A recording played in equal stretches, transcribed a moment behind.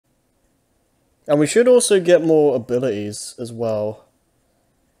And we should also get more abilities as well.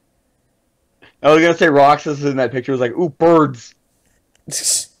 I was gonna say Roxas in that picture was like, ooh, birds.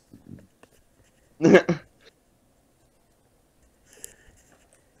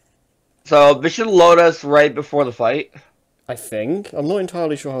 So this should load us right before the fight. I think. I'm not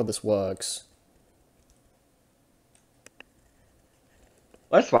entirely sure how this works.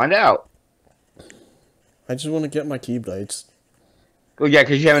 Let's find out. I just want to get my Keyblades. Oh yeah,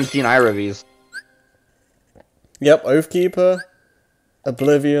 because you haven't seen Iravies. Yep, Oathkeeper,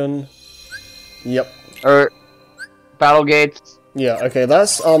 Oblivion. Yep. Or Battle Gates. Yeah, okay,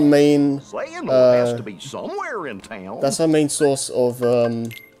 that's our main... has to be somewhere in town. That's our main source of,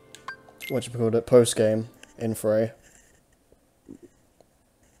 whatchamacallit, post-game in Frey.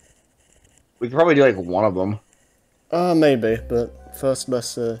 We could probably do like one of them. Maybe, but first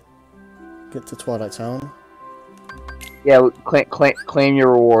let's, get to Twilight Town. Yeah, claim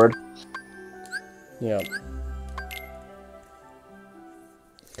your reward. Yeah.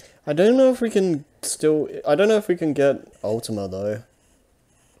 I don't know if we can still... I don't know if we can get Ultima, though.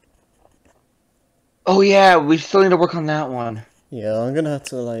 Oh yeah, we still need to work on that one. Yeah, I'm gonna have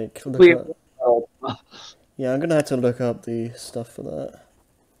to, like, look up... Yeah, I'm gonna have to look up the stuff for that.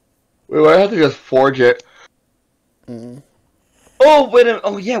 We might have to just forge it. Mm. Oh, wait a minute.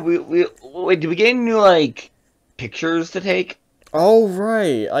 Oh yeah, wait, did we get any new, like, pictures to take? Oh,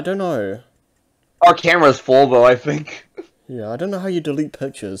 right. I don't know. Our camera's full, though, I think. Yeah, I don't know how you delete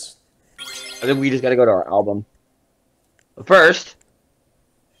pictures. I think we just gotta go to our album. But first...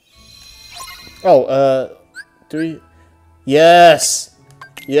 Oh, do we... Yes!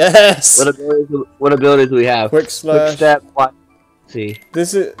 Yes! What abilities do we have? Quick slash... Quick step, what? See.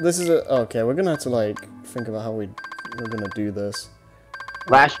 This is a... Okay, we're gonna have to, like, think about how we're gonna do this.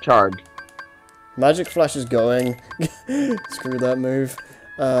 Last charge. Magic Flash is going. Screw that move.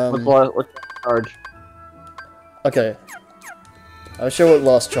 What's last charge? Okay. I'll show what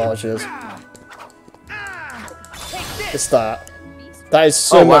last charge is. It's that. That is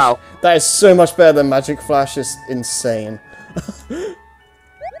so much. Wow. That is so much better than Magic Flash. It's insane.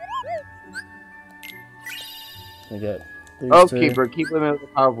 I get these Oh, two. keep limit with the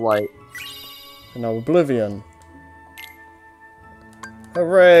power of light. And now Oblivion.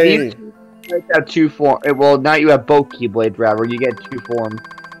 Hooray! These two have two forms. Well, now you have both Keyblades, rather. You get two forms.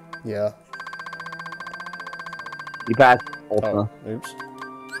 Yeah. You pass Ultima. Oh, oops.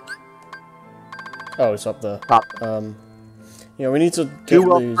 Oh, it's up there. Top. Yeah, we need to get Two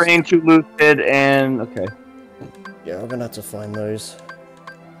well these. trained, two lucid, and okay. Yeah, we're gonna have to find those.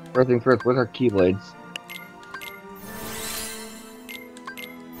 First thing first, what's our Keyblades?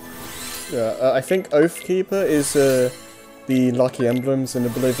 Yeah, I think Oathkeeper is the Lucky Emblems, and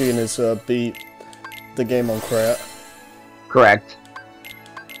Oblivion is beat the game on credit. Correct.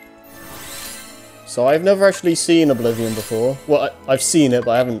 So I've never actually seen Oblivion before. Well, I've seen it,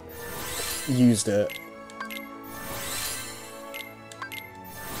 but I haven't used it.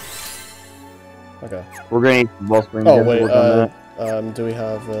 Okay. We're gonna need some wellspring. Oh here to wait, work on that. do we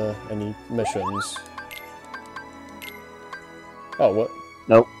have any missions? Oh, what?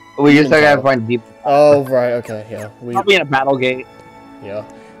 Nope. We just Intel. gotta find deep. Oh, right, okay, yeah. Probably in a battle gate. Yeah.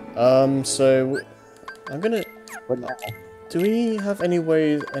 So... I'm gonna... What now? Do we have any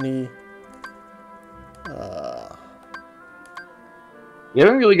way... You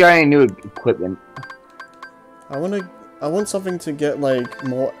haven't really got any new equipment. I want something to get, like,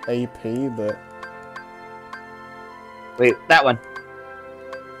 more AP, but... Wait, that one.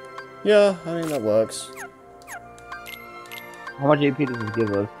 Yeah, I mean, that works. How much AP does this give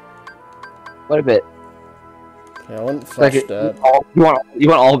us? Quite a bit. Okay, I want Flash Like, Step. you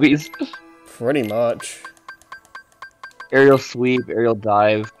want all these? Pretty much. Aerial sweep, aerial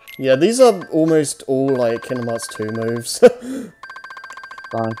dive, Yeah, these are almost all, like, Kingdom Hearts 2 moves.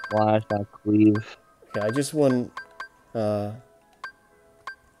 sonic flash, sonic cleave. Okay, I just want...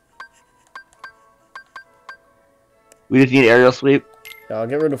 We just need aerial sweep. Yeah, I'll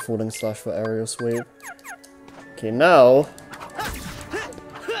get rid of Falling Slash for Aerial Sweep. Okay, now...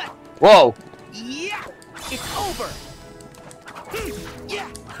 Whoa! Yeah, it's over.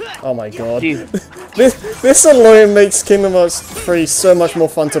 Oh my god. Jeez. This alone makes Kingdom Hearts 3 so much more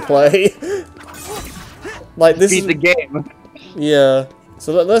fun to play. Like, this Beat is... the game. Yeah.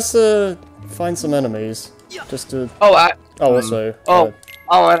 So let's, find some enemies. Just to... Oh, Oh, also... Oh,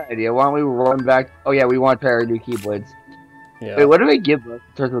 I have an idea. Why don't we run back? Oh yeah, we want to pair our new Keyblades. yeah. Wait, what do they give us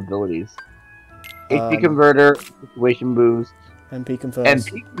in terms of abilities? HP converter, situation boost, MP confirms.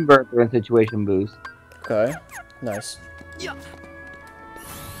 MP converter, and situation boost. Okay. Nice. Watch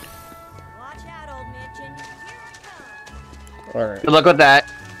out, old Mitchin. Alright. Good luck with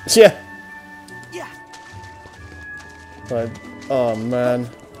that. Yeah. Like, oh man.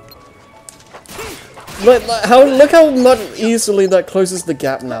 Look how much easily that closes the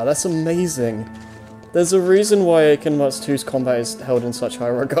gap now. That's amazing. There's a reason why Ekenmatsu 2's combat is held in such high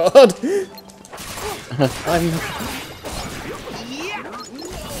regard.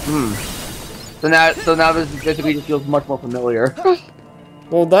 So now this basically just feels much more familiar.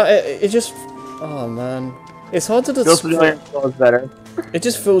 Well, it just, oh man, it's hard to Feels familiar describe. feels better. It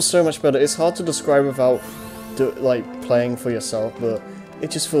just feels so much better. It's hard to describe without, like, playing for yourself, but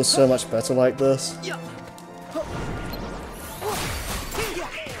it just feels so much better like this.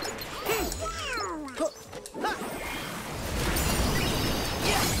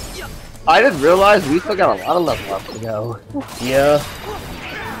 I just realized we still got a lot of level up to go. Yeah.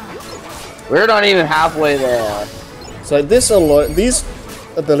 We're not even halfway there. So this alone, these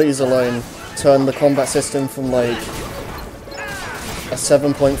abilities alone turn the combat system from like a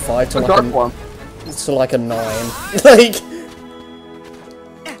 7.5 to like a 9. Like,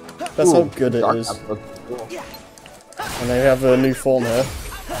 that's how good it is. And they have a new form here.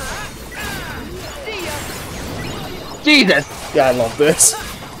 Jesus! Yeah, I love this.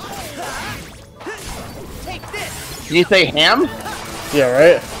 Did you say ham? Yeah,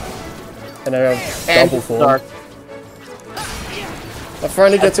 right? And they have And double form. dark. I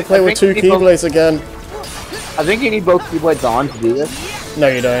finally get to play with 2 Keyblades again. I think you need both Keyblades on to do this. No,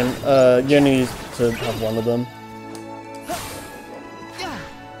 you don't. You only need to have one of them.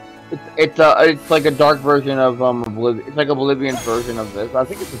 It's like a dark version of Oblivion. It's like Oblivion's version of this. I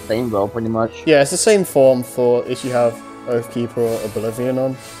think it's the same though, pretty much. Yeah, it's the same form for if you have Oathkeeper or Oblivion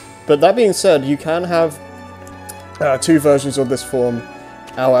on. But that being said, you can have 2 versions of this form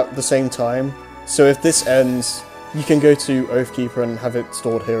out at the same time. So if this ends, you can go to Oathkeeper and have it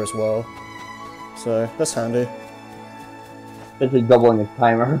stored here as well. So that's handy. Basically doubling its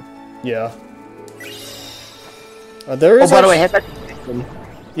timer. Yeah. There is. Oh, by the way, hit that.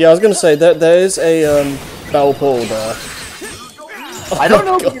 Yeah, I was gonna say that there is a battle portal there. I don't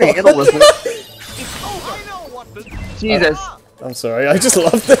know if you can handle this. Jesus. I'm sorry, I just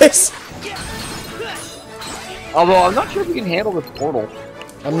love this. Although I'm not sure if you can handle this portal.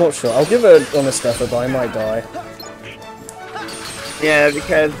 I'm not sure. I'll give it an honest effort, but I might die. Yeah,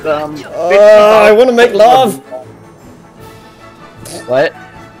 because I want to make love. What?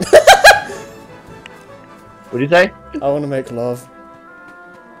 What'd you say? I want to make love.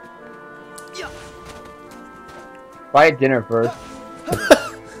 Buy dinner first.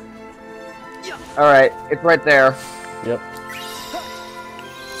 Alright, it's right there. Yep.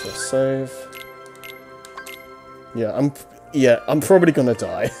 So save. Yeah, I'm probably gonna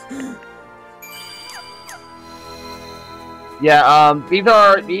die. Yeah, these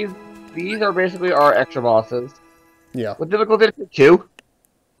are basically our extra bosses. Yeah. What difficulty is it? 2?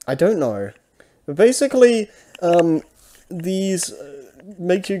 I don't know. But basically, these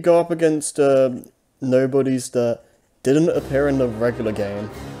make you go up against nobodies that didn't appear in the regular game.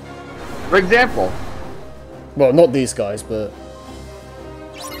 For example. Well, not these guys, but...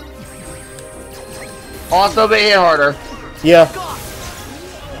 Also, they hit harder. Yeah.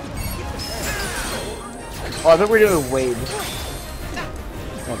 Oh, I think we're doing waves.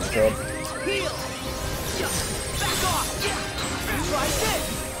 Oh my god.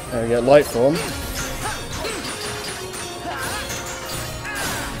 There we go, light form.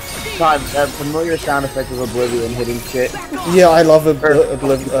 God, that familiar sound effect of Oblivion hitting shit. Yeah, I love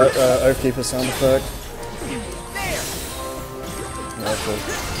Oathkeeper sound effect. Yeah, cool.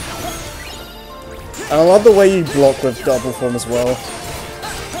 And I love the way you block with double form as well.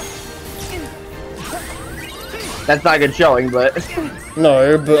 That's not good showing, but...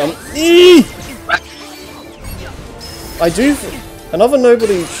 No, but I do... Another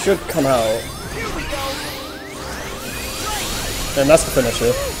nobody should come out. And that's the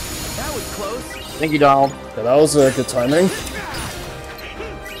finisher. That was close. Thank you, Donald. Yeah, that was good timing.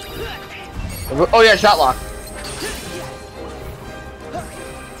 Oh yeah, shot lock.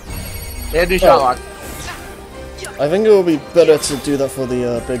 They had to do shot lock. I think it will be better to do that for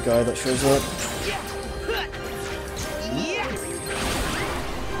the big guy that shows up.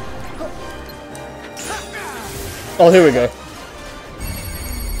 Oh, here we go.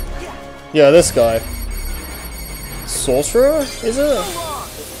 Yeah, this guy. Sorcerer, is it?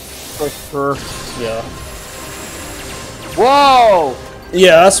 Sorcerer. Yeah. Whoa!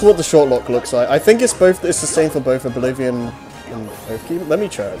 Yeah, that's what the short lock looks like. I think it's both. It's the same for both Oblivion and Oathkeeper. Let me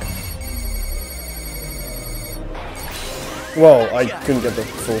check. Well, I couldn't get the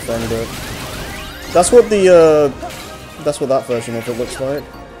full thing, but that's what the that's what that version of it looks like.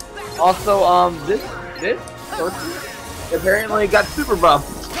 Also, this person apparently got super buff.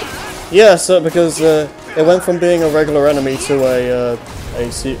 Yeah, so because It went from being a regular enemy to a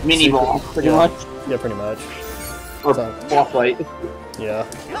Mini secret- boss, pretty yeah. much. Yeah, pretty much. Or So- boss fight. Yeah.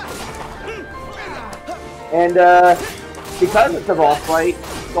 And because it's a boss fight,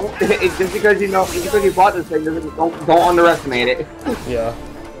 don't just because you bought this thing doesn't don't underestimate it. Yeah.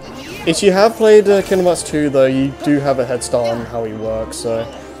 If you have played Kingdom Hearts 2, though, you do have a head start on how he works, so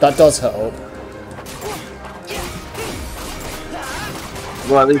that does help.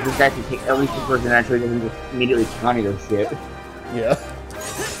 Well, at least this guy can take. At least this person actually doesn't just immediately counter their shit. Yeah.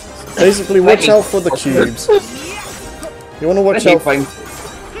 Basically, watch out for the cubes. You want to watch out.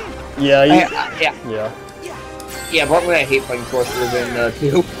 Yeah, Yeah. Yeah, probably I hate playing sorcerers in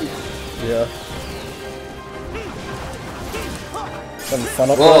 2. Yeah. Having fun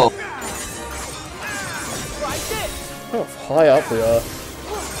up Whoa. there. Oh, high up we are.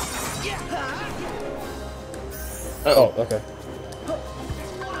 Oh, okay.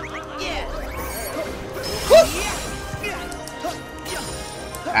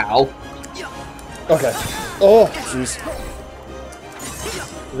 Ow. Okay. Oh, jeez.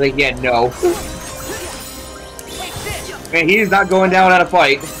 Like, yeah, no. Man, he's not going down without a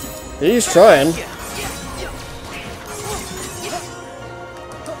fight. He's trying.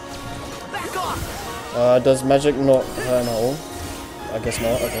 Does magic not hurt him at all? I guess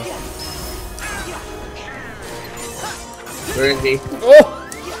not, okay. Where is he? Oh!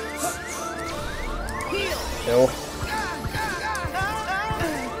 Kill.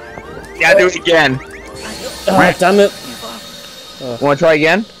 Yeah, do it again. Ah, damn it. Wanna try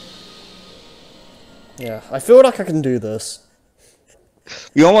again? Yeah, I feel like I can do this.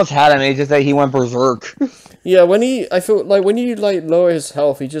 You almost had him, it's just that he went berserk. Yeah, I feel like when you, like, lower his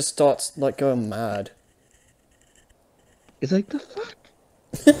health, he just starts, like, going mad. It's like, the fuck?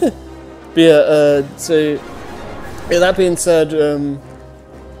 But yeah, so, yeah, that being said,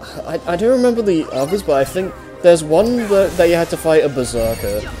 I don't remember the others, but I think there's one that you had to fight a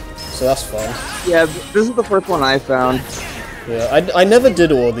berserker, so that's fun. Yeah, this is the first one I found. Yeah, I never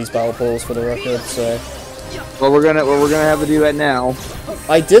did all of these battle pools for the record, so. Well, we're gonna have to do that now.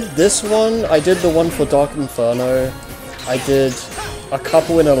 I did this one, I did the one for Dark Inferno, I did a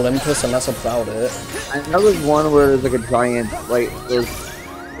couple in Olympus, and that's about it. I know there's one where there's like a giant, like, it's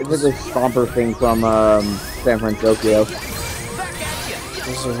like a stomper thing from San Francisco.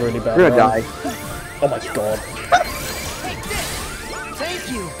 This is a really bad You're gonna run. die. Oh my god. Thank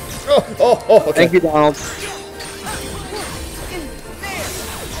you. Oh, okay. Thank you, Donald.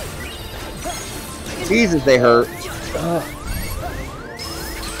 Jesus, they hurt.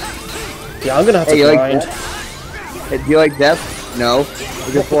 Yeah, I'm gonna have to Hey, you like grind. Hey, do you like death? No.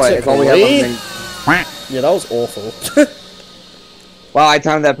 Good boy. It's all we have on the thing. Yeah, that was awful. Wow, I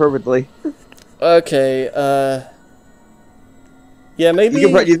timed that perfectly. Okay, yeah, maybe You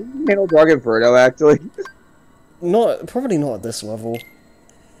can handle Dragon Inferno, actually. probably not at this level.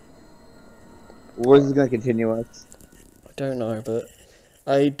 Where's this gonna continue us? I don't know, but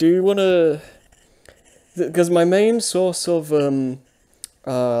I do want to, because my main source of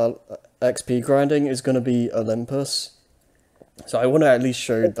XP grinding is going to be Olympus, so I want to at least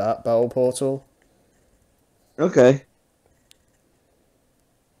show that battle portal. Okay.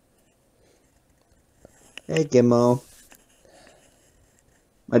 Hey, Gimmo.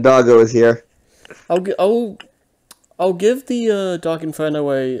 My doggo is here. I'll give the Dark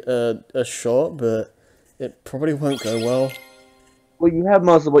Inferno a shot, but it probably won't go well. Well, you have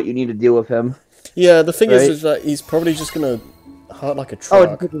most of what you need to deal with him. Yeah, the thing Right. is that he's probably just gonna hurt like a Oh,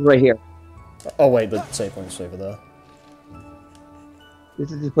 truck. this is right here. Oh wait, the save point's over there.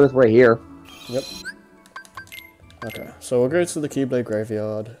 This is just put us right here. Yep. Okay, so we'll go to the Keyblade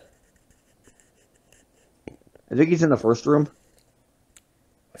Graveyard. I think he's in the first room.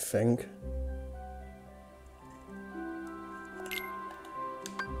 I think.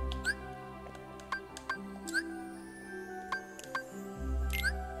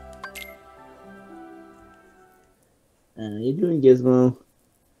 How you doing, Gizmo?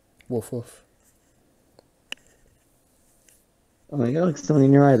 Woof woof. Oh my god, looks something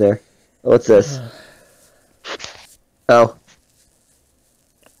in your eye there. Oh, what's this? Oh.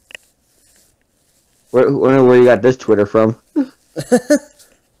 Where you got this Twitter from? There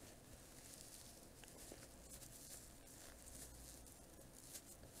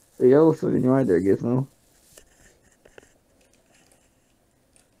you go, something in your eye there, Gizmo.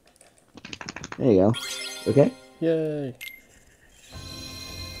 There you go. Okay? Yay!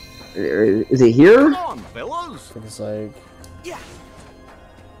 Is he here? Come on, fellas. I think it's like. Yeah.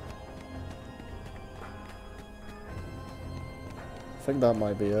 I think that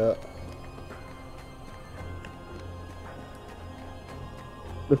might be it.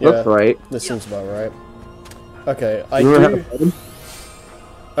 This looks right. This seems about right. Okay, I You ever do. have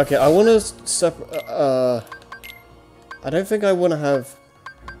a Okay, I want to separate. I don't think I want to have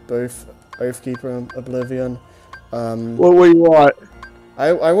both Oathkeeper and Oblivion. What do you want?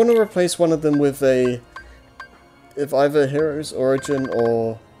 I want to replace one of them with if either Hero's Origin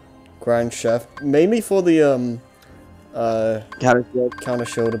or Grand Chef, mainly for the counter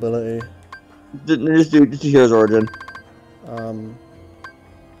shield ability. Just do Hero's Origin.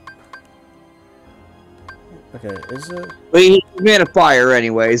 Okay, is it? But he's made of fire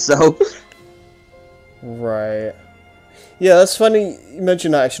anyway, so. Right. Yeah, that's funny you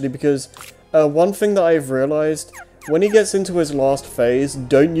mention that actually, because one thing that I've realized, when he gets into his last phase,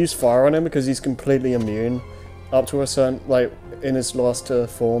 don't use fire on him because he's completely immune up to a certain, like, in his last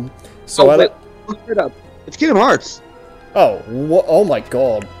form. So oh, wait, look it up. It's Kingdom Hearts. Oh, what? Oh my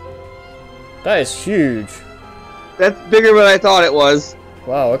god. That is huge. That's bigger than I thought it was.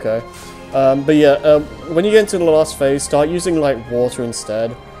 Wow, okay. But yeah, when you get into the last phase, start using, like, water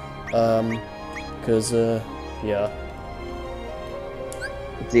instead. Because, yeah.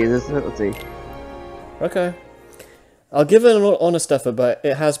 Let's see. Okay. I'll give it an honest effort, but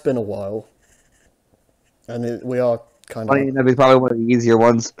it has been a while. And we are kind of... Funny enough, it's probably one of the easier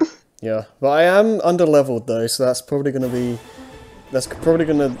ones. Yeah. But I am under-leveled, though, so that's probably going to be... That's probably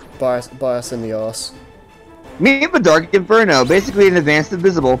going to buy us in the arse. Meet the Dark Inferno, basically an advanced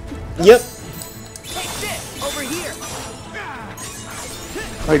invisible. Yep. Take this over here.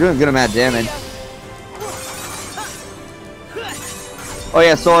 Oh, you're doing good amount of damage. Oh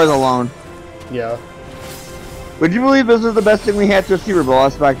yeah, Sora's alone. Yeah. Would you believe this is the best thing we had to a Super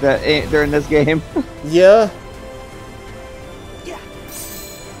Boss back during this game? Yeah.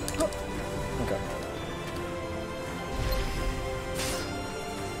 Okay.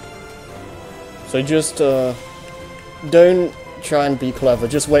 So just, don't try and be clever,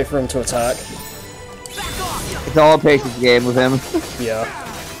 just wait for him to attack. It's all a patience game with him. Yeah.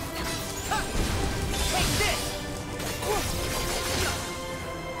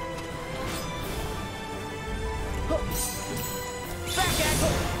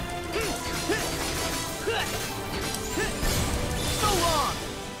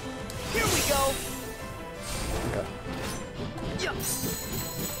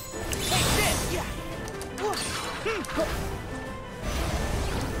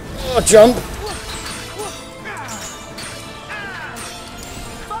 Oh, jump!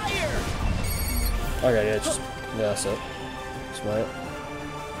 Okay, yeah, that's it. Smite.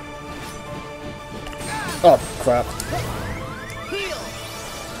 Oh, crap.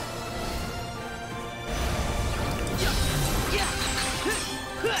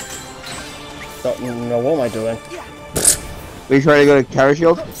 Oh, no, what am I doing? Are you trying to go to Counter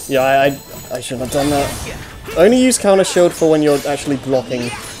Shield? Yeah, I shouldn't have done that. Only use counter shield for when you're actually blocking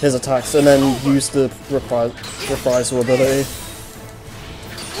his attacks, and then use the reprisal ability.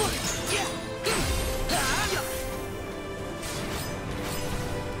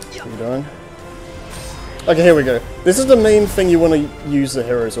 What are you doing? Okay, here we go. This is the main thing you want to use the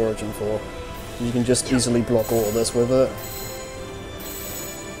Hero's Origin for. You can just easily block all of this with it.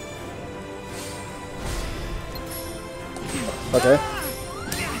 Okay.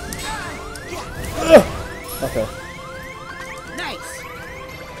 Okay. Nice.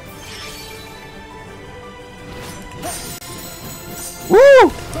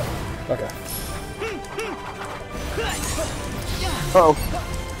 Woo! Okay. Uh-oh.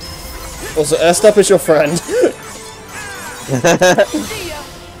 Also, Airstep is your friend.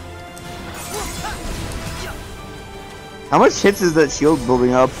 How much hits is that shield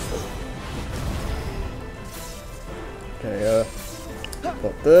building up? Okay,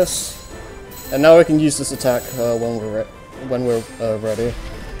 got this. And now we can use this attack when we're ready.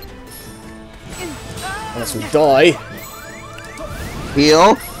 Unless we die.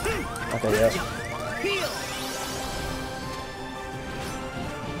 Heal. Okay, yeah.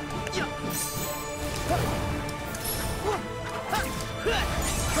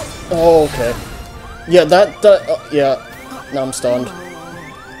 Oh, okay. Yeah, yeah. Now I'm stunned.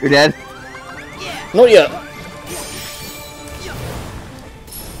 You're dead? Not yet.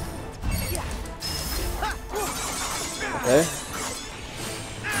 Okay.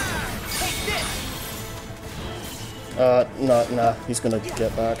 Nah, he's gonna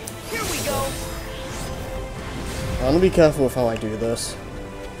get back. Here we go. I'm gonna be careful with how I do this.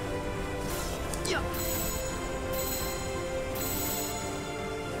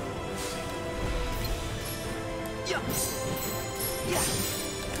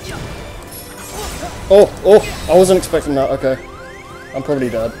 Oh, I wasn't expecting that, okay. I'm probably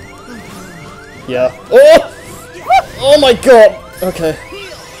dead. Yeah. Oh! Oh my god! Okay.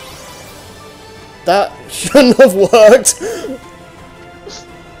 That shouldn't have worked.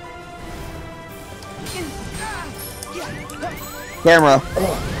 Camera.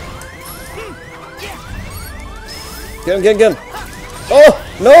 Get him. Oh,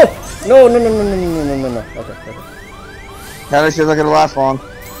 no! No. Okay. Kinda seems like it'll last long.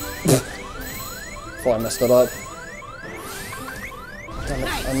 Thought I messed it up. Damn it,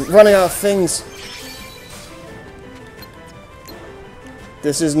 I'm running out of things.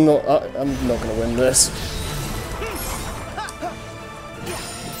 This is not... I'm not gonna win this.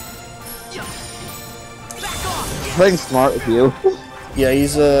 Playing smart with you. Yeah,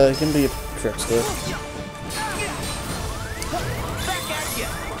 he's he can be a trickster.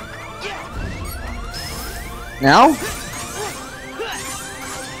 Now?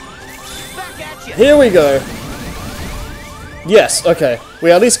 Here we go! Yes, okay.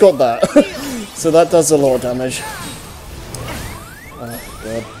 We at least got that. So that does a lot of damage. Oh,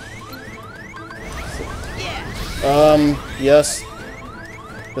 God. Yes.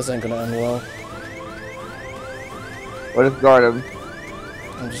 This ain't gonna end well. What if guard him?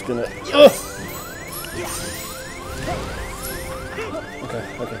 I'm just gonna... Ugh! Okay,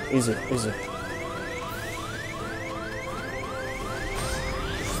 easy.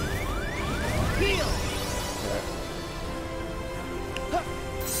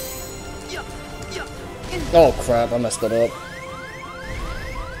 Oh crap, I messed it up.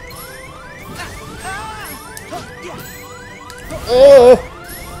 Oh!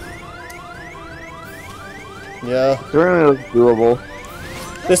 Yeah. Certainly looks doable.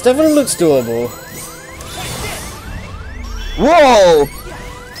 This definitely looks doable. Whoa!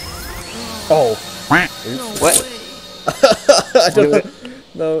 Oh. What? I don't know.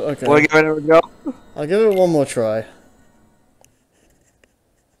 No, okay. Wanna give it a go? I'll give it one more try.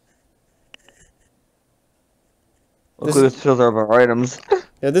 Look who this fills up our items.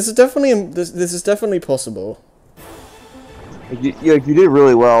 Yeah, this is definitely this is definitely possible. You did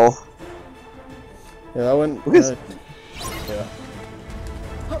really well. Yeah, that went. Yeah.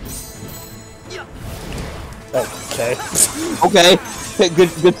 Okay. Okay.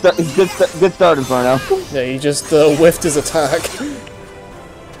 Good start, Inferno. Yeah, he just whiffed his attack.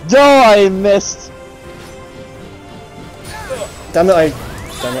 Oh, I missed. Damn it! I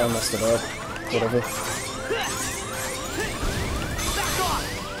messed it up. Whatever.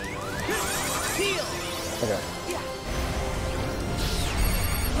 Okay.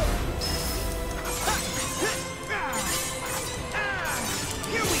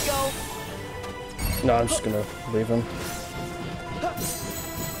 Here we go. No, I'm just gonna leave him. Back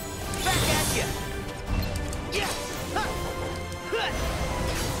at you.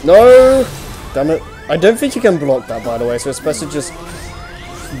 No! Damn it. I don't think you can block that, by the way, so it's best to just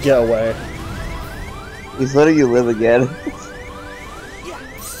get away. He's letting you live again.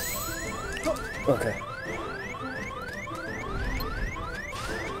 Okay.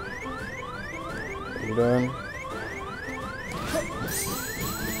 What are you doing?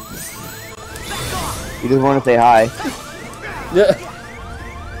 You just want to say hi. Yeah.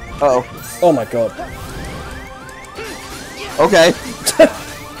 Uh-oh. Oh my god. Okay.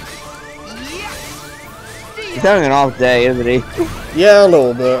 He's having an off day, isn't he? Yeah, a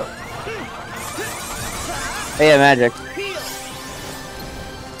little bit. Hey, yeah, magic.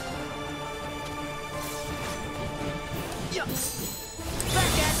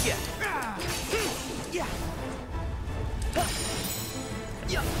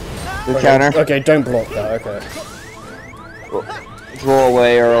 Good counter. Okay, don't block that, okay. Roll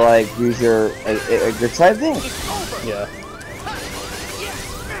away or like use your a good side thing. Yeah.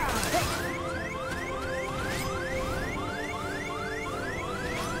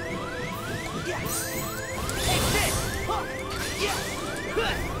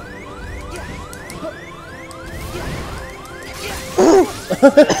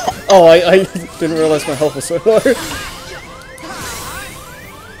 Oh, I didn't realize my health was so low.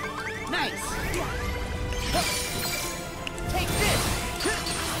 Nice. Take this.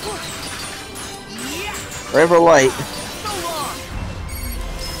 River light. So long.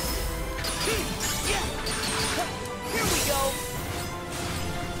 Here we go.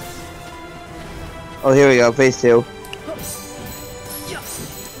 Oh, here we go. Phase 2.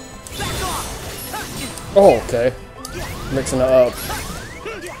 Back off. Oh, okay. Mixing it up.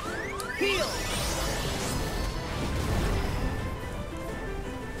 Heal.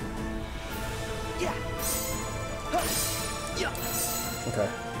 Okay,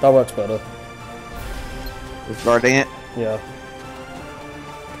 that works better. Just guarding it. Yeah.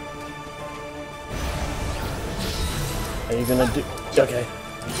 Are you gonna do? Okay.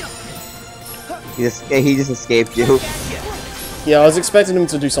 He just escaped you. Yeah, I was expecting him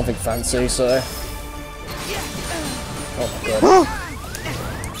to do something fancy, so Oh my god.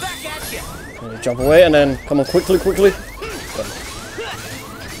 Back at you. And you jump away and then come on quickly. So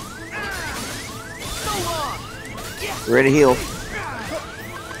long. Yeah. Ready to heal.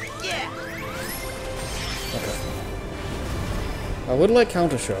 Yeah. I would like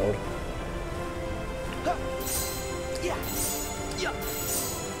counter shield. Yeah. Yeah.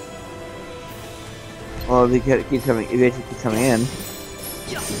 Well, if he keeps coming, if he keeps coming in.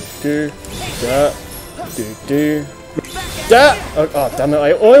 Do that. Do. That! Oh, damn it.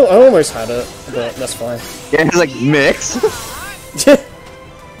 I almost had it, but that's fine. Yeah, it's like mix.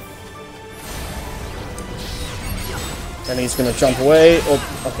 And he's gonna jump away. Oh,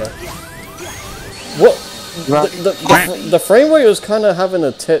 okay. What? The frame rate was kind of having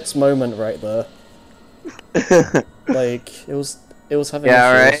a tits moment right there. Like, it was having issues.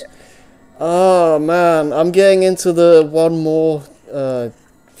 Right. Oh, man. I'm getting into the one more,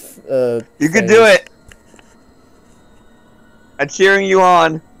 You can do it. I'm cheering you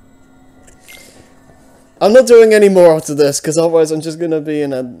on. I'm not doing any more after this, because otherwise I'm just gonna be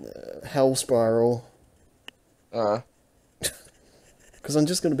in a hell spiral. Because I'm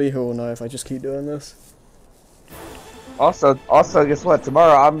just gonna be here all night if I just keep doing this. Also, guess what?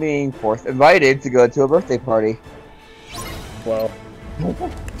 Tomorrow I'm being invited to go to a birthday party. Wow.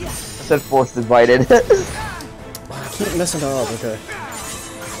 I said forced invited. I keep messing up, okay.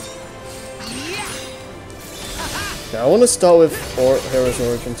 Yeah, I want to start with Hero's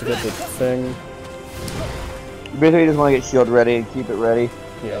Origin to get the thing. You basically just want to get shield ready and keep it ready.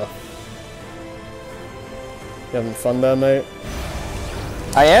 Yeah. You having fun there, mate?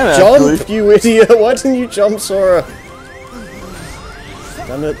 I am Jump, actually. you idiot! Why didn't you jump, Sora?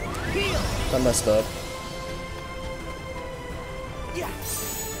 Damn it. I messed up.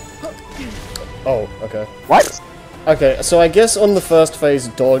 Oh, okay. What? Okay, so I guess on the first phase,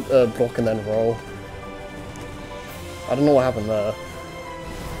 dodge, block and then roll. I don't know what happened there.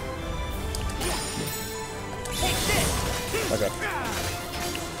 Okay.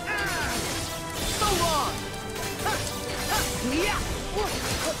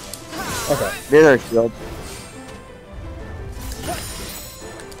 Okay. There's our shield.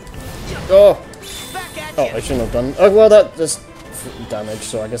 Oh! Oh, I shouldn't have done. Oh, well, that just damage,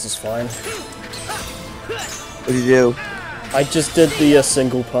 so I guess it's fine. What did you do? I just did the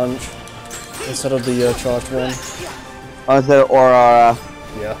single punch instead of the charged one. Oh, instead of Aurora.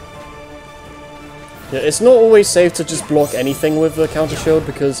 Yeah. Yeah, it's not always safe to just block anything with the counter shield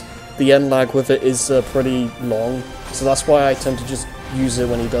because the end lag with it is pretty long. So that's why I tend to just use it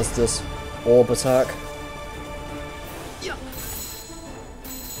when he does this orb attack.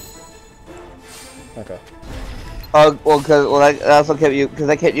 Okay. Oh, well, that also kept you, because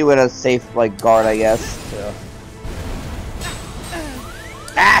I kept you in a safe, like, guard, I guess. Yeah.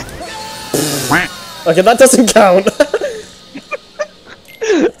 Okay, that doesn't count.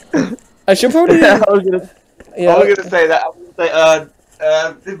 I should probably. I was gonna say that. I was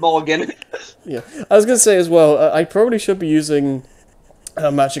gonna say, Mulligan. Yeah, I was gonna say as well. I probably should be using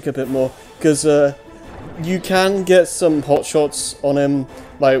magic a bit more because you can get some hot shots on him,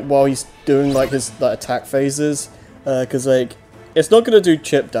 like while he's doing like his attack phases. Because like it's not gonna do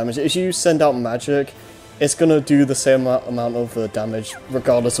chip damage. If you send out magic, it's gonna do the same amount of damage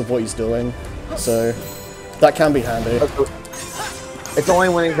regardless of what he's doing. So that can be handy. It's only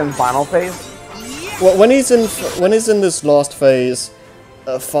when he's in final phase. Well, when he's in this last phase,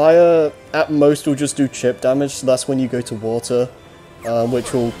 fire at most will just do chip damage. So that's when you go to water,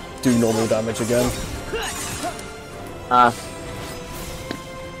 which will do normal damage again.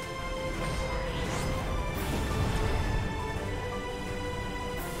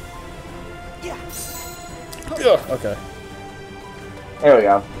 Okay. There we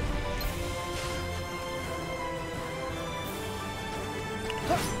go.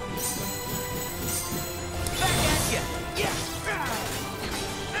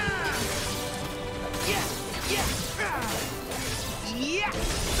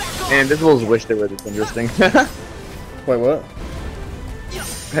 And Invisibles wish they were this interesting. Wait, what?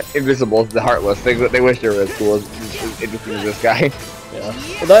 Invisibles, the Heartless, they wish they were as cool as interesting as this guy. Yeah.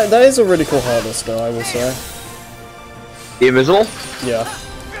 Well, that is a really cool Heartless though, I will say. The Invisible? Yeah.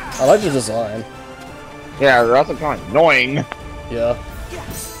 I like the design. Yeah, they're also kind of annoying. Yeah.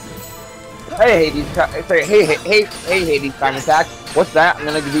 Hey Hades time attack. What's that? I'm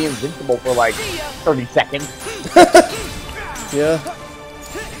gonna be invincible for like 30 seconds. Yeah.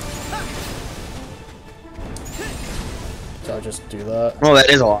 So I just do that. Well, that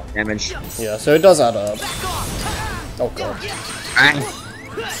is a lot of damage. Yeah, so it does add up. Oh god.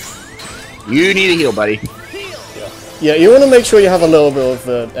 You need a heal, buddy. Yeah, you want to make sure you have a little bit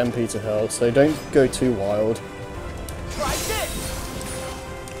of MP to heal, so don't go too wild.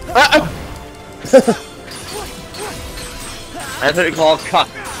 That's what you call a cuck.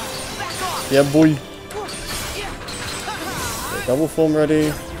 Yeah, boy. Okay, double form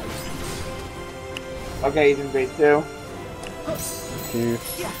ready. Okay, he's in base 2.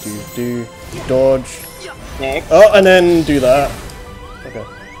 Do. Dodge. Nick. Oh, and then do that. Okay.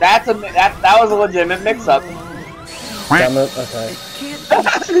 That was a legitimate mix-up. Damn it. Okay.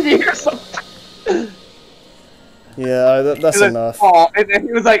 Did you hear something? Yeah, that's enough. Oh, and then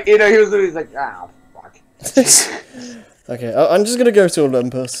he was like, he was like, ah, fuck. Okay, I'm just gonna go to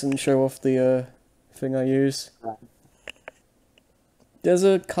Olympus and show off the thing I use. There's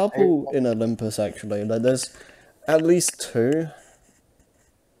a couple in Olympus actually. Like there's at least 2.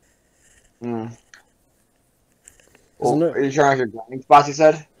 Mm. Isn't it? Are you showing off your grinding spots? You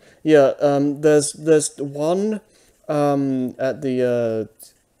said. Yeah. There's one at the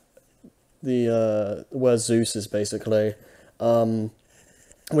where Zeus is basically.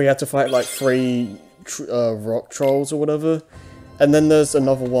 We had to fight like 3 rock trolls or whatever, and then there's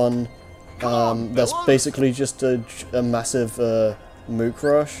another one that's basically just a massive Mook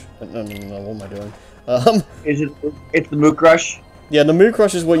Rush. No, what am I doing? It's the Mook Rush. Yeah, the Mook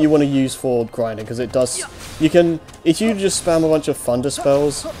Rush is what you want to use for grinding, because it does... You can... If you just spam a bunch of thunder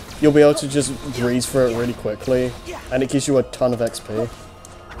spells, you'll be able to just breeze through it really quickly, and it gives you a ton of XP.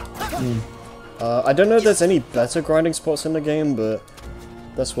 I don't know if there's any better grinding spots in the game, but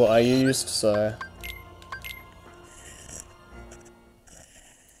that's what I used, so...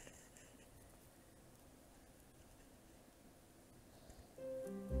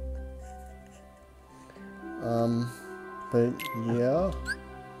 But yeah,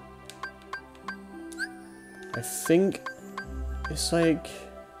 I think it's like,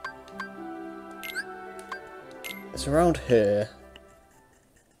 it's around here.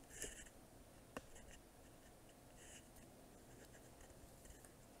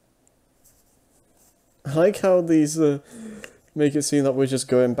 I like how these make it seem that we're just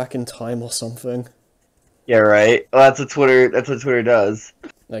going back in time or something. Yeah, right. Well, that's what Twitter does.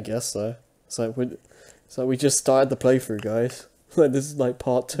 I guess so. It's like we just started the playthrough, guys. Like this is like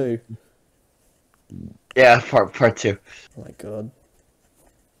part 2. Yeah, part 2. Oh my god.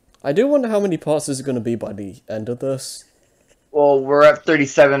 I do wonder how many parts there's going to be by the end of this. Well, we're at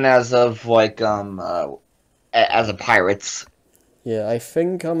 37 as of like as a pirates. Yeah, I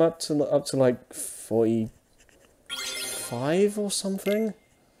think I'm up to like 45 or something.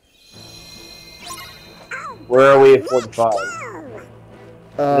 Where are we at 45?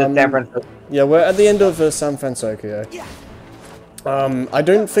 San Francisco. Yeah, we're at the end of San Francisco. I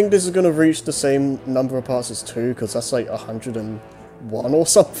don't think this is going to reach the same number of parts as 2, because that's like 101 or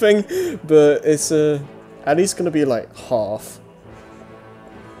something, but it's at least going to be like half.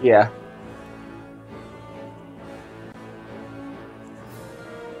 Yeah.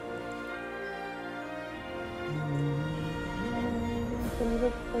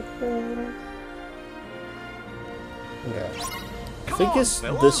 Okay. I think it's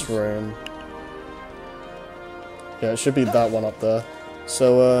this room. Yeah, it should be that one up there.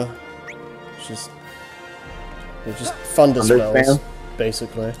 So, just thunder spells,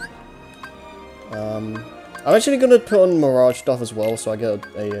 basically. I'm actually gonna put on Mirage stuff as well, so I get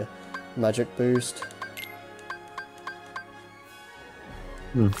a magic boost.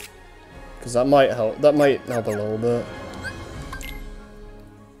 Because that might help. That might help a little bit.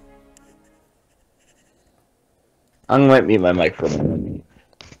 I'm gonna mute my mic for a minute.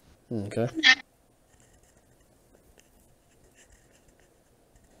 Okay.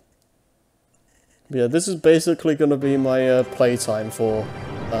 Yeah, this is basically going to be my playtime for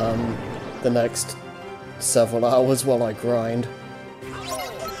the next several hours while I grind.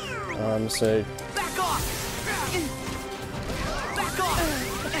 So...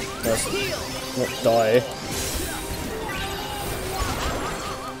 Let's not die.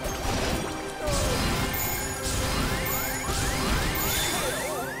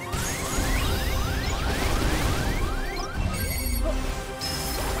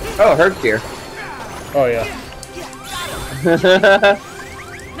 Oh, Herc's here. Oh yeah.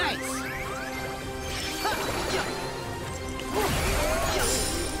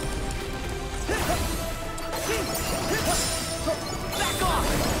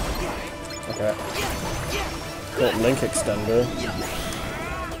 Okay. Got Link Extender.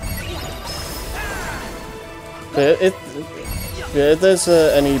 But if there's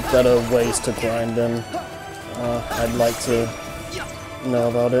any better ways to grind them, I'd like to know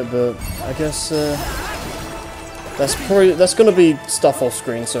about it, but I guess that's gonna be stuff off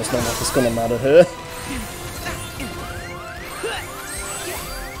screen, so it's not like it's gonna matter here.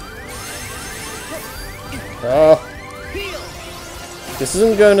 Oh. This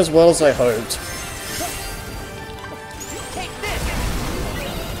isn't going as well as I hoped. Take this.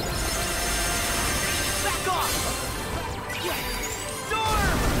 Back off.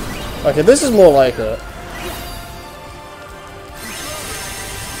 Storm. Okay, this is more like it.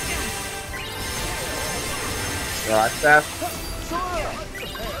 Rock Staff.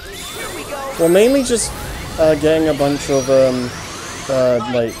 Here we go. Well, mainly just getting a bunch of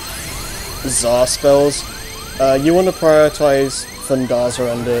like Zar spells. You want to prioritize Thundaza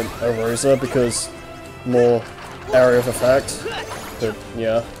and Erosa because more area of effect. But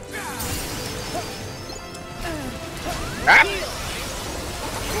yeah.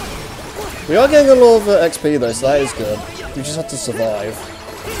 We are getting a lot of XP though, so that is good. You just have to survive.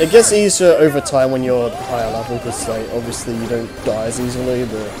 It gets easier over time when you're higher level because like obviously you don't die as easily,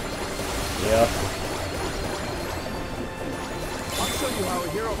 but yeah. I'll show you how a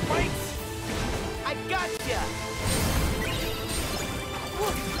hero fights. I gotcha.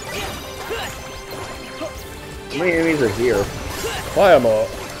 How many enemies are here? Fire more.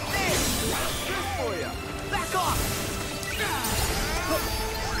 For ya. Back off. Yeah.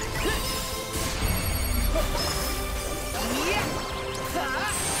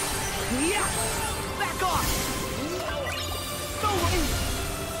 Yeah. Back off.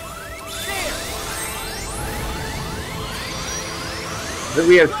 There. Then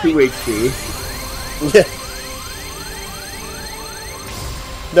we have 2 HP. Yeah.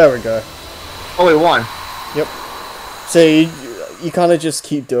 There we go. Oh wait, 1. Yep. So you kind of just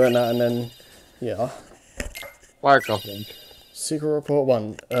keep doing that and then, yeah. Fire coupling. Secret Report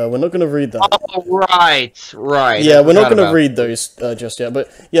 1. We're not going to read that. Oh, right. Yeah, we're not going to read those just yet.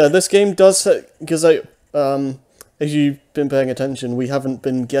 But yeah, this game does, because as you've been paying attention, we haven't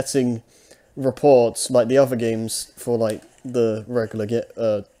been getting reports like the other games for like the regular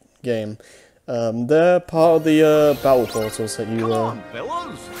game. They're part of the battle portals that you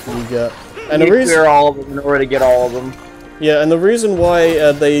get. And the reason clear all of them in order to get all of them. Yeah, and the reason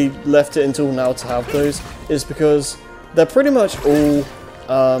why they left it until now to have those is because they're pretty much all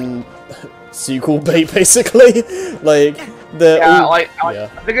sequel bait, basically. Like they're all, I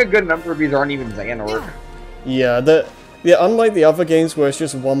think a good number of these aren't even Xehanort. Yeah, unlike the other games where it's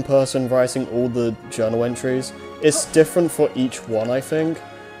just one person writing all the journal entries, it's different for each one, I think.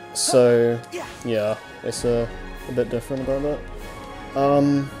 So yeah, it's a bit different about that.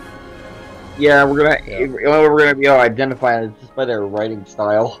 Yeah, we're gonna be able to identify it just by their writing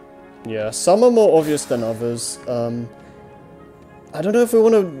style. Yeah, some are more obvious than others. I don't know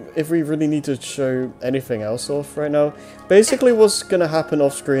if we really need to show anything else off right now. Basically, what's gonna happen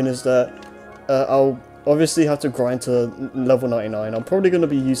off screen is that I'll obviously have to grind to level 99. I'm probably gonna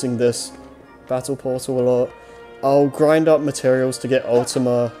be using this battle portal a lot. I'll grind up materials to get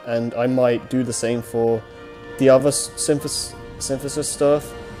Ultima, and I might do the same for the other synthesis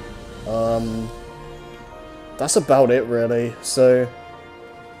stuff. That's about it, really. So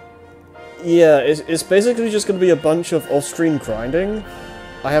yeah, it's basically just going to be a bunch of off-screen grinding.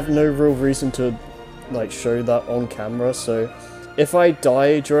 I have no real reason to like show that on camera, so if I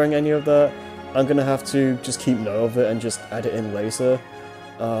die during any of that, I'm going to have to just keep note of it and just add it in later.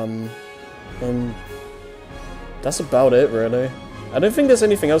 And that's about it, really. I don't think there's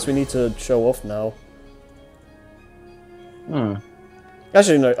anything else we need to show off now.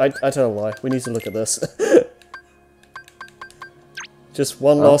 Actually, no, I tell a lie. We need to look at this. Just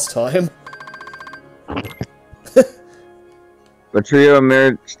one last time. The trio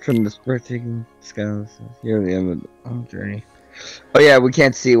emerged from the breathtaking skies here at the end of the journey. Oh yeah, we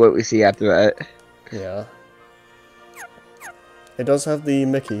can't see what we see after that. Yeah. It does have the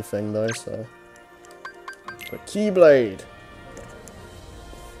Mickey thing though, so. The Keyblade.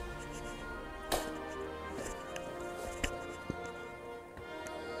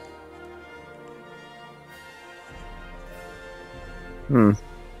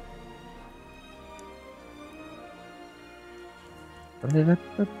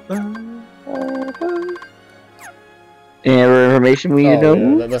 Any other information we need to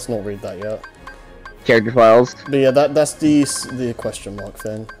know? Yeah, let's not read that yet. Character files. But yeah, that's the question mark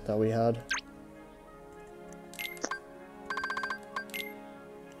thing that we had.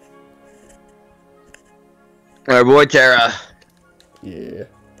 Our boy Terra. Yeah.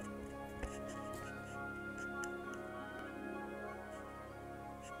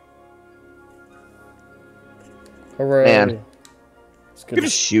 Hooray. Man. It's Look at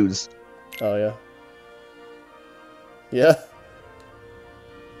his shoes. Oh yeah. Yeah.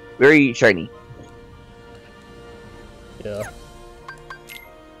 Very shiny. Yeah.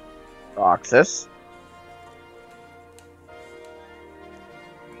 Roxas.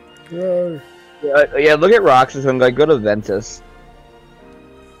 Yay. Yeah, look at Roxas and like go to Ventus.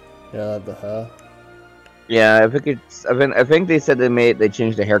 Yeah, the hair. Yeah, I think it's. I think they said they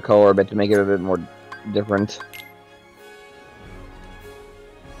changed the hair color a bit to make it a bit more different.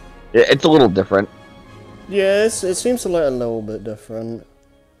 It's a little different. Yeah, it seems to look a little bit different.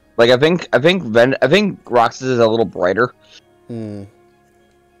 Like I think Roxas is a little brighter. Hmm.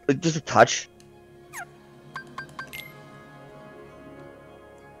 Like just a touch.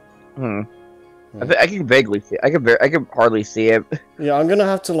 I can vaguely see it. I can hardly see it. Yeah, I'm gonna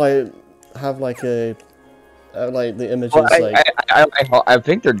have to like have like a like the images Well, like. I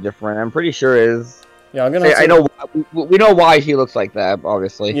think they're different. I'm pretty sure it is. Yeah, I'm gonna. Have to, I know we know why she looks like that.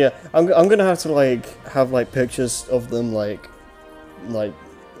 Obviously. Yeah, I'm gonna have to like have like pictures of them like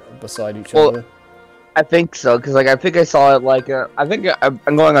beside each other. I think so, because like I think I saw it like I think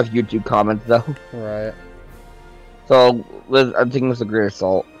I'm going off YouTube comments though. Right. So I'm taking this with a grain of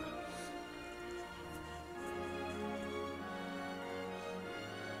salt.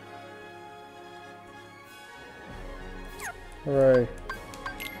 Right.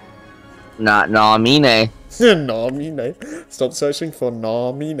 Not Namine. Namine. Stop searching for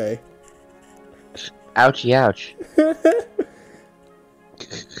Namine. Ouchie ouch.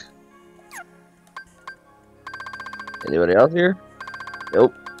 Anybody else here?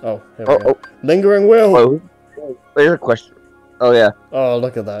 Nope. Oh, here we go. Lingering Will! Oh, there's a question. Oh, yeah. Oh,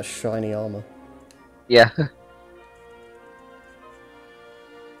 look at that shiny armor. Yeah.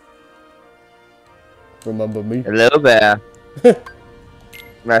 Remember me? Hello there.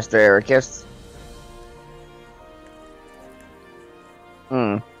 Master Ericus.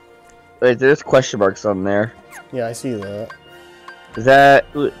 Wait, there's question marks on there. Yeah, I see that. Is that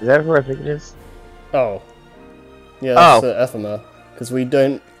who I think it is? Oh. Yeah, that's Ephema. Because we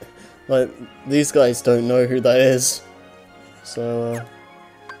don't... Like, these guys don't know who that is. So,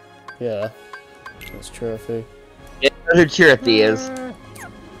 yeah. That's Trophy. Yeah, that's who Chirithy is.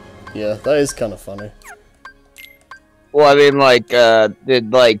 Yeah, that is kind of funny. Well, I mean, like,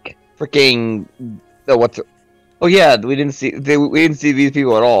 did, like, freaking... Oh, yeah, we didn't see these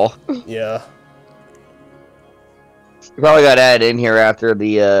people at all. Yeah. We probably got added in here after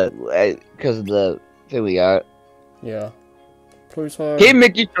the, because of the thing we got. Yeah. Pluto. Hey,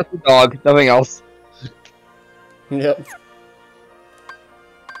 Mickey, just a dog, nothing else. Yep.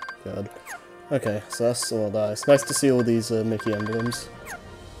 Good. Okay, so that's all that. It's nice to see all these Mickey emblems.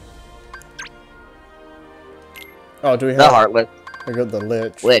 Oh, do we have... The Heartless. I got the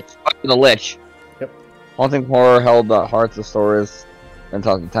Lich. Lich. The Lich. Yep. Haunting Horror held the hearts of stores and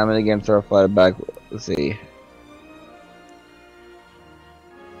talking time and again, sort of fight back. Let's see.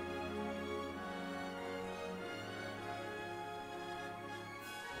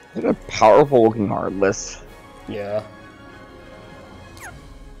 What a powerful looking Heartless. Yeah.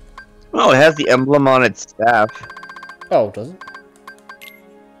 Oh, it has the emblem on its staff. Oh, does it?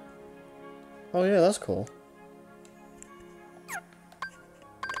 Oh yeah, that's cool.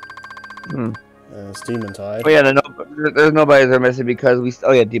 It's Demon Tide. Oh yeah, there's nobody there missing because we.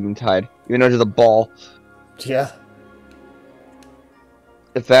 Oh yeah, Demon Tide. Even though there's a ball. Yeah.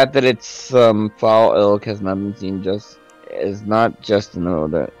 The fact that it's foul ilk has not been seen is not just to know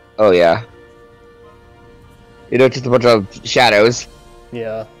that. Oh yeah. You know, just a bunch of shadows.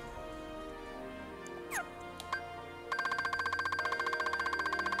 Yeah.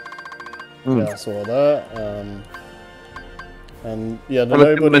 Yeah, I saw that. And yeah, the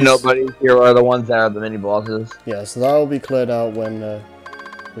nobodies here are the ones that are the mini bosses. Yeah, so that will be cleared out when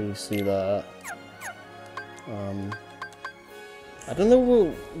we see that. I don't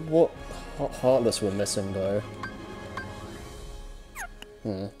know what Heartless we're missing though.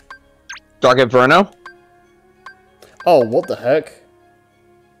 Dark Inferno? Oh, what the heck?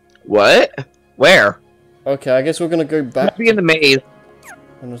 What? Where? Okay, I guess we're gonna go back. Be in the maze.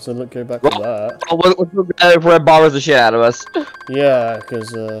 And just go back to that. Oh, let's look at it before it bothers the shit out of us. Yeah, because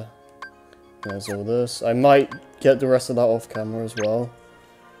there's all this. I might get the rest of that off camera as well.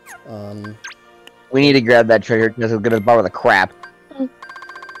 We need to grab that treasure because it's gonna bother the crap.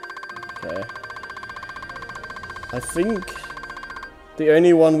 Okay. I think the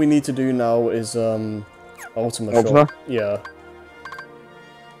only one we need to do now is Ultima Shop. Yeah.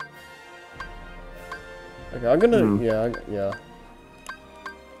 Okay, I'm gonna yeah.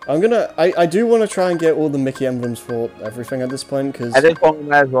 I do want to try and get all the Mickey emblems for everything at this point, because... At this point, we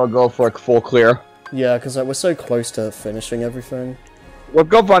might as well go for a full clear. Yeah, because we're so close to finishing everything. Let's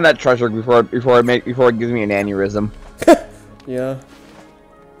go find that treasure before it gives me an aneurysm. Yeah.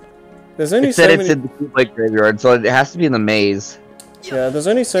 There's only it said it's in the Blue Lake Graveyard, so it has to be in the maze. Yeah, there's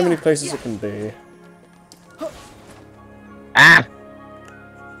only so many places it can be. Ah!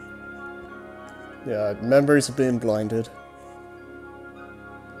 Yeah, memories of being blinded.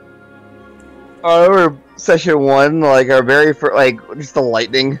 Our session 1, like our very first, like just the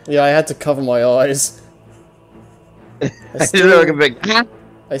lightning. Yeah, I had to cover my eyes. I didn't know, like a big.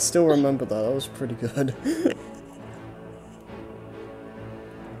 I still remember that. That was pretty good.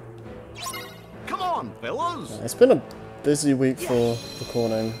 Come on, fellas. It's been a busy week for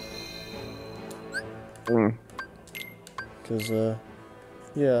recording. Because,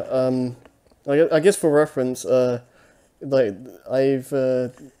 yeah, I guess for reference, like,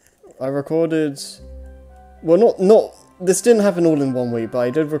 I recorded, well, not, this didn't happen all in 1 week, but I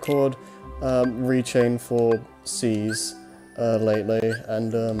did record, Rechain for C's, lately,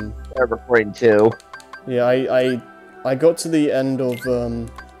 and, I'm recording too. yeah, I got to the end of,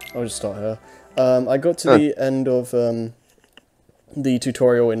 I'll just start here. I got to the end of, the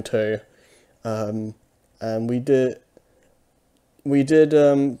tutorial in 2, and we did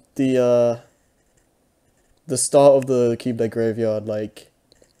the start of the Keyblade Graveyard, like,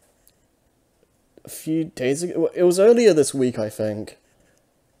 a few days ago. It was earlier this week, I think.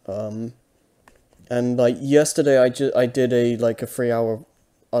 And, like, yesterday I did a 3-hour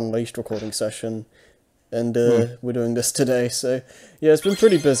Unleashed recording session, and, we're doing this today, so, yeah, it's been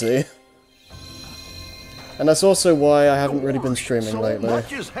pretty busy. And that's also why I haven't really been streaming lately,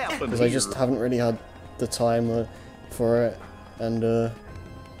 because I just haven't really had the time for it, and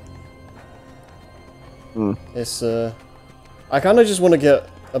it's I kind of just want to get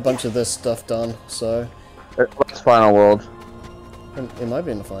a bunch of this stuff done, so What's Final World? it might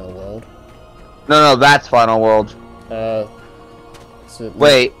be in the final world. No, that's Final World. Is it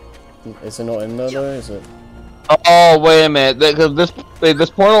Wait. is it not in there though? Is it? Oh, wait a minute. Because this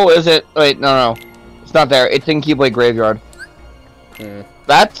portal isn't. Wait, no, it's not there. It's in Keyblade Graveyard.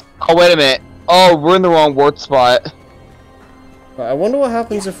 That's. Oh, wait a minute. Oh, we're in the wrong wart spot. Right, I wonder what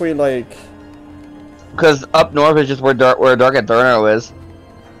happens if we like. Because up north is just where Dark Inferno is.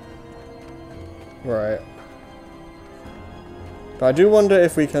 Right. But I do wonder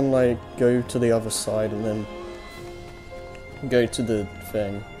if we can, like, go to the other side and then go to the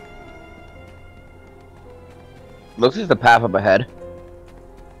thing. Looks like the path up ahead.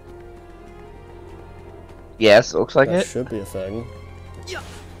 Yes, looks like That it. should be a thing.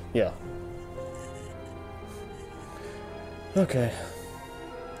 Yeah. Okay.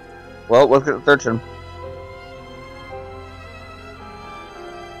 Well, let's get searching.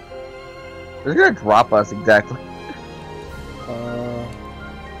 It's gonna drop us exactly.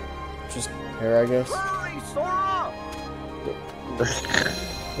 Just here, I guess. Hurry, Sora!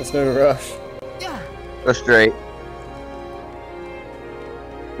 There's no rush. Go straight.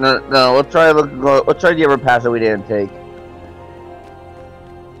 No, let's try the other path that we didn't take.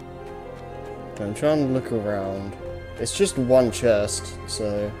 I'm trying to look around. It's just one chest,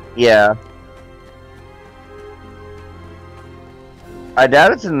 so... Yeah. I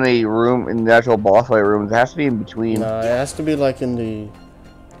doubt it's in the room, in the actual boss fight room. It has to be in between. No, it has to be like in the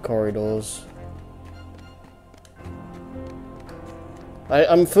corridors.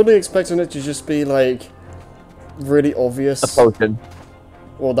 I'm fully expecting it to just be like really obvious. A potion.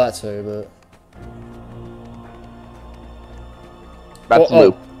 Well, that too, but... That's oh,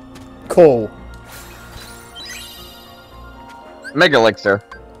 loop. Cool. Mega Elixir.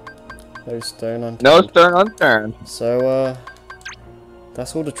 No stone unturned. No stone unturned. So,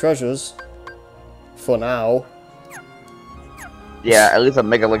 that's all the treasures. For now. Yeah, at least a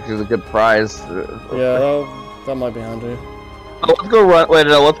Mega Elixir is a good prize. Yeah, that might be handy. Oh, let's go run. Wait,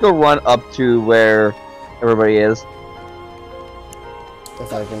 no, let's go run up to where everybody is.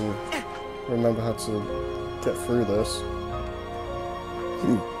 If I can remember how to get through this.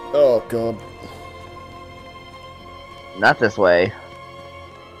 Oh god. Not this way.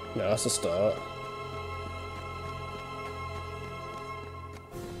 No, that's a start.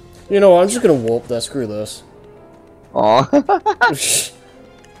 You know what, I'm just gonna warp there, screw this. Aw.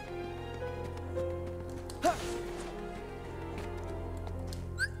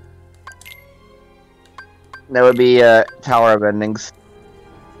 That would be Tower of Endings.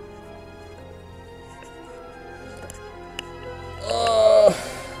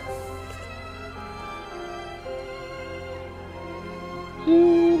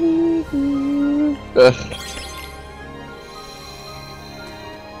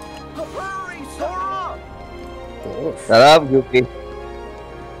 Hurry, Sora! Gosh. Shut up, Goofy.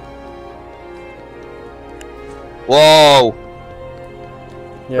 Whoa!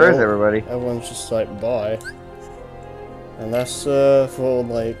 Yeah, Where's well, everybody? everyone's just like, bye. And that's for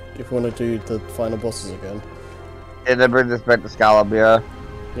like, if we want to do the final bosses again. And then bring this back to Scalabia.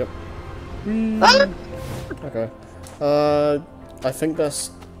 Yep. Okay. I think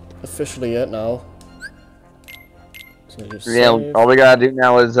that's officially it now. So just Yeah, save. all we gotta do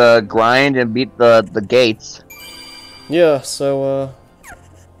now is grind and beat the gates. Yeah, so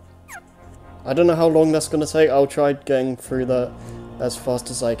I don't know how long that's gonna take. I'll try getting through that as fast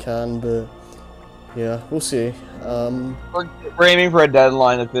as I can, but yeah, we'll see. We're aiming for a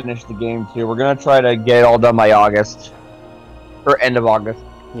deadline to finish the game too. We're gonna try to get it all done by August. Or end of August.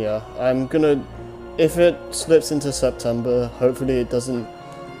 Yeah, I'm gonna... If it slips into September, hopefully it doesn't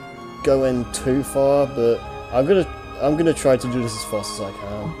go in too far, but I'm gonna try to do this as fast as I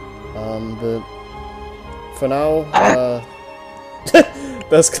can. But for now,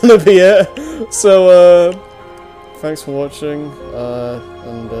 that's gonna be it. So, thanks for watching,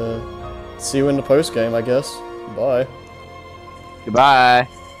 and see you in the post game, I guess. Bye. Goodbye.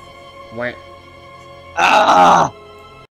 Wait. Ah!